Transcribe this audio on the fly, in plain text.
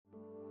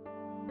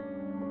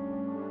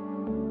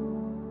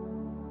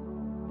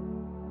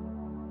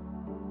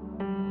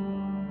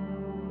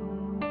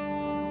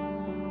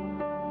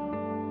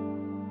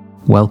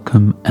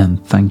Welcome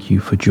and thank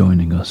you for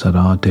joining us at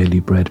Our Daily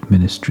Bread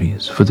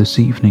Ministries for this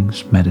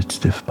evening's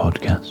meditative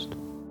podcast.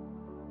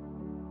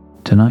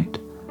 Tonight,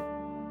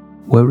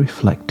 we're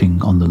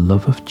reflecting on the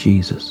love of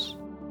Jesus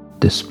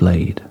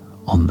displayed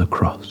on the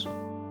cross.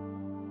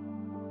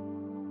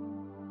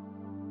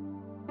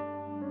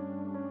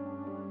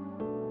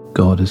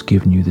 God has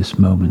given you this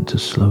moment to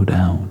slow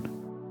down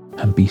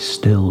and be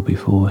still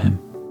before Him.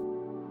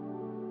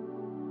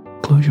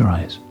 Close your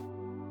eyes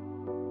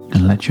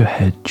and let your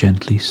head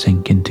gently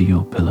sink into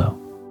your pillow.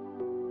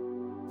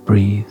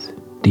 Breathe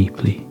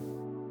deeply,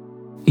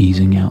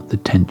 easing out the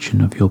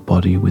tension of your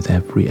body with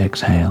every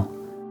exhale.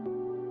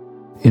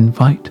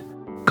 Invite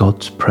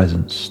God's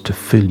presence to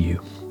fill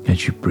you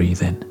as you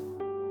breathe in.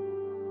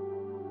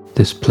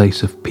 This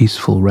place of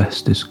peaceful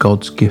rest is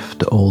God's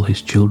gift to all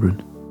His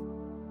children.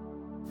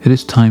 It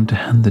is time to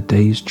hand the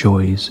day's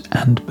joys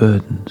and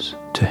burdens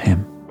to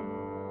Him,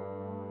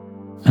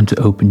 and to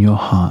open your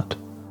heart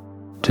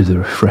to the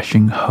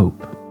refreshing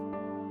hope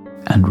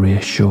and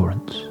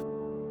reassurance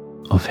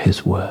of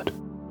His Word.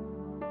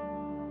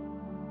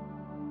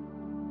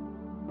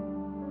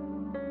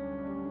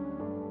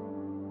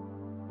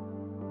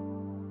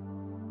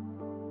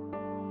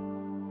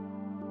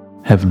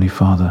 Heavenly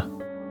Father,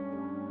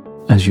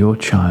 as your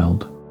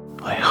child,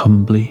 I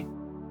humbly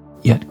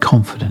yet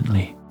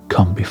confidently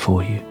come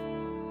before you.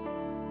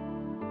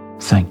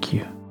 Thank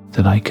you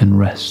that I can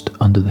rest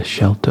under the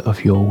shelter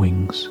of your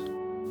wings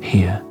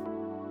here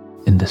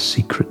in the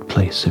secret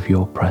place of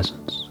your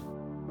presence.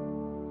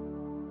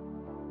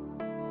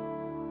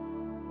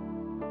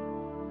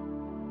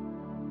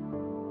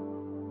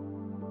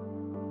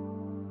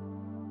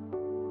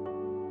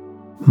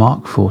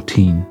 Mark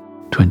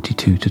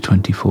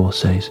 14:22-24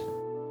 says,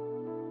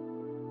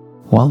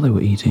 "While they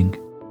were eating,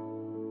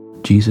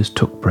 Jesus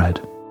took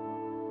bread,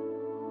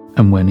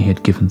 and when he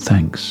had given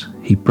thanks,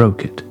 he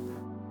broke it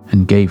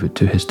and gave it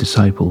to his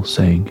disciples,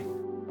 saying,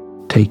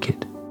 'Take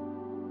it.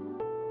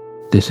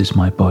 This is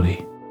my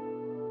body.'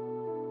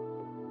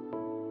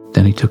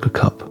 Then he took a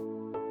cup,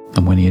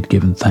 and when he had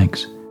given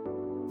thanks,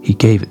 he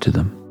gave it to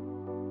them,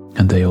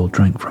 and they all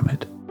drank from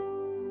it.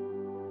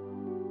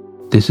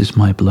 'This is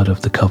my blood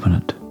of the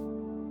covenant,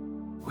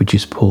 which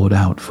is poured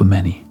out for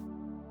many,'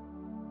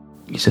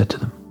 he said to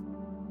them."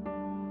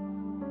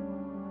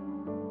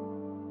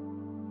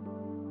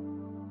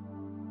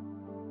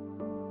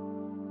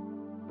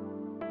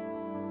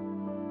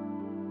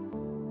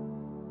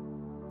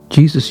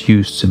 Jesus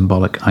used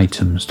symbolic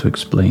items to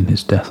explain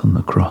his death on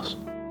the cross.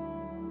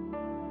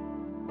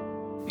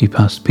 He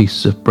passed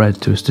pieces of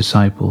bread to his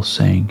disciples,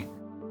 saying,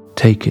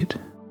 "Take it,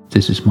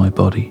 this is my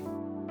body."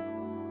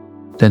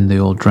 Then they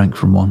all drank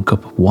from one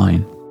cup of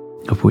wine,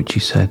 of which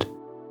he said,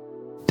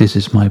 "This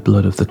is my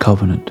blood of the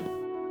covenant,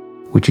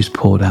 which is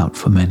poured out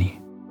for many."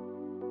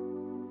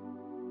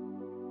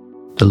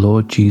 The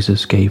Lord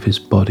Jesus gave his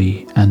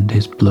body and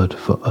his blood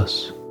for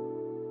us,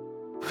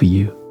 for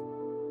you.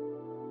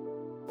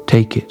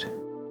 Take it,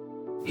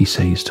 he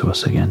says to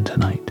us again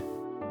tonight.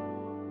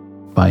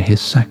 By his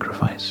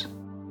sacrifice,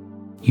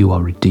 you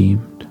are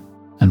redeemed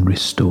and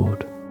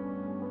restored.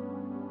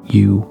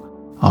 You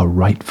are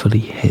rightfully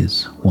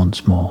his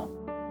once more.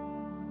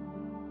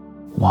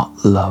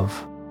 What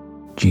love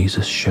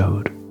Jesus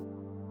showed,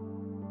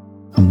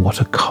 and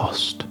what a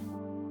cost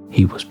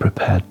he was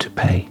prepared to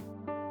pay.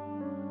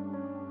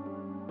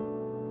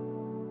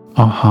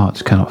 Our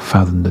hearts cannot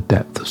fathom the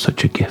depth of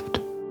such a gift.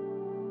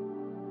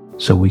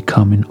 So we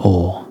come in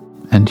awe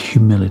and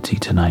humility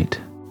tonight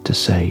to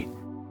say,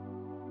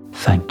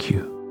 "Thank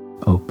you,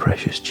 O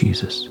precious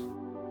Jesus,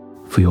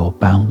 for your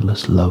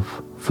boundless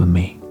love for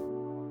me."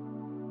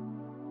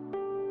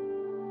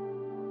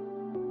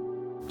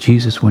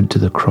 Jesus went to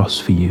the cross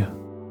for you.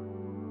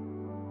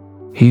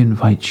 He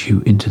invites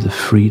you into the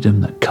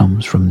freedom that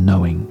comes from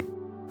knowing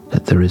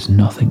that there is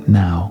nothing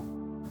now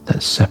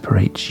that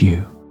separates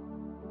you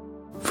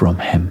from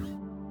Him.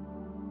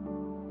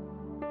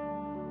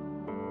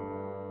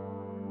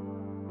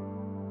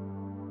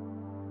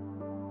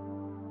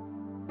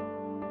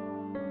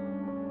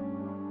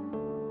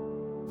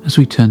 As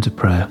we turn to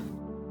prayer,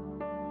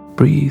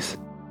 breathe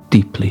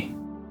deeply,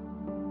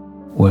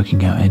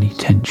 working out any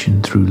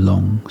tension through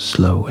long,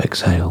 slow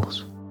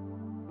exhales.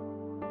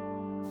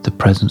 The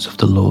presence of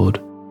the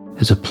Lord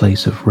is a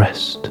place of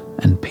rest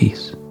and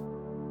peace.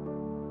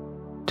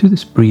 Do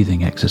this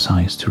breathing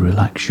exercise to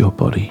relax your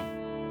body,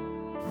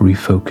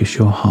 refocus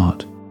your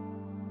heart,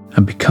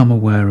 and become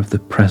aware of the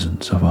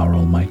presence of our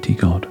Almighty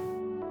God,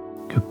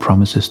 who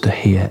promises to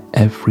hear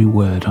every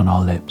word on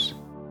our lips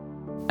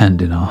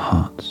and in our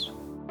hearts.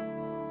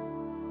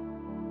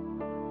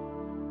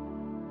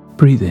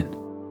 Breathe in.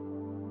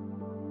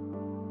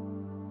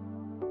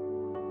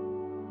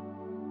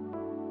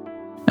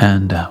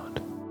 And out.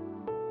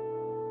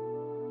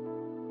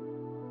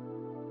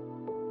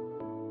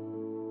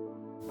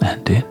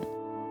 And in.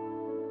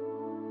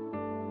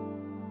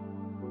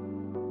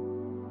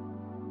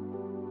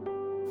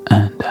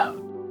 And out.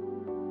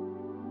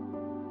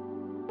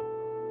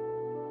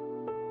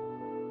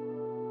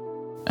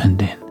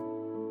 And in.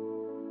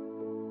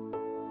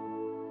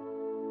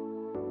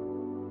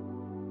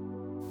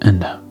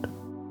 and out.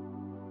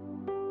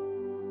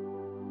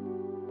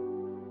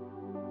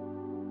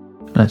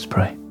 Let's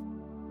pray.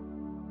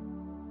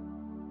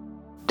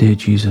 Dear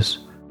Jesus,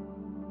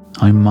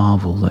 I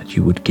marvel that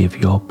you would give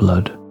your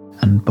blood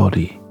and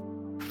body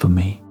for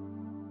me.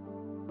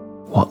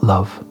 What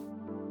love,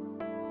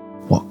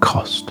 what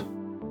cost,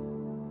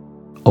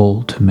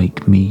 all to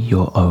make me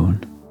your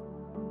own.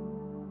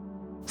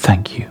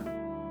 Thank you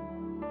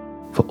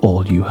for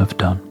all you have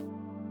done.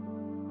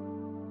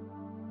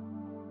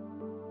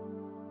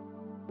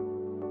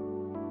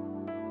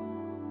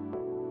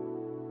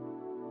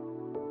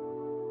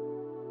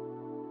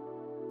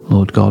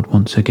 Lord God,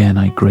 once again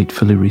I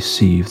gratefully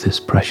receive this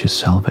precious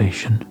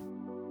salvation.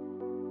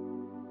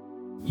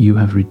 You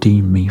have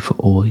redeemed me for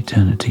all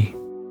eternity,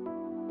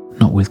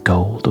 not with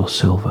gold or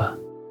silver,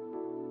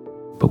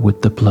 but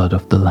with the blood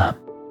of the Lamb.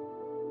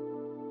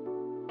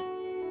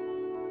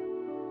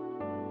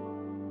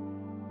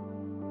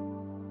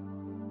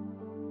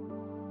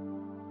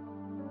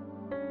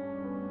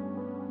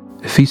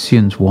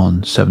 Ephesians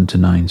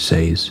 1:7-9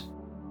 says,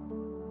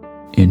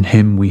 "In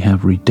him we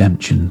have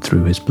redemption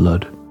through his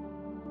blood,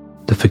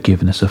 the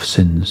forgiveness of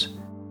sins,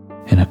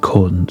 in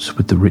accordance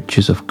with the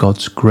riches of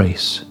God's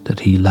grace that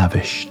he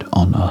lavished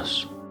on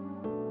us.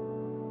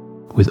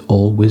 With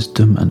all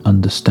wisdom and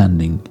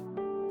understanding,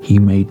 he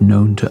made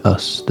known to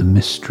us the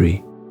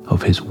mystery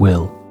of his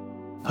will,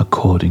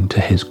 according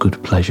to his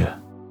good pleasure,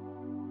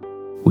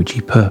 which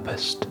he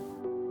purposed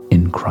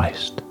in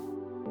Christ."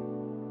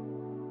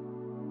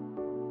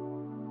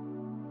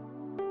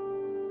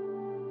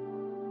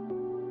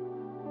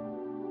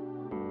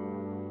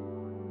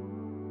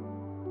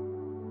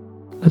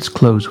 Let's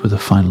close with a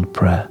final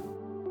prayer.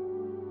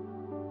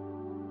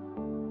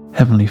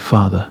 Heavenly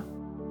Father,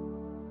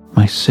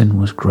 my sin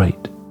was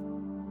great,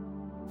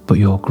 but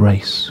your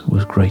grace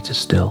was greater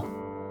still.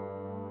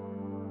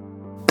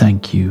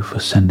 Thank you for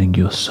sending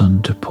your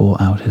Son to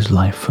pour out his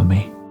life for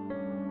me.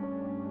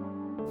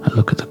 I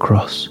look at the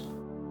cross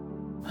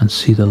and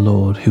see the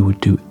Lord who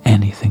would do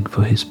anything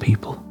for his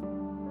people,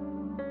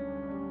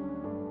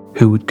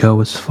 who would go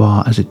as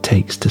far as it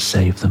takes to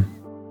save them,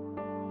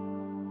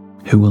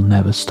 who will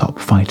never stop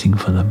fighting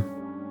for them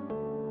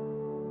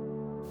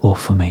or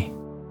for me.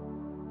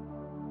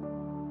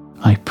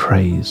 I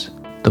praise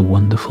the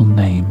wonderful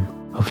name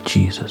of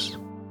Jesus.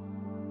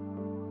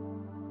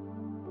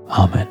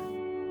 Amen.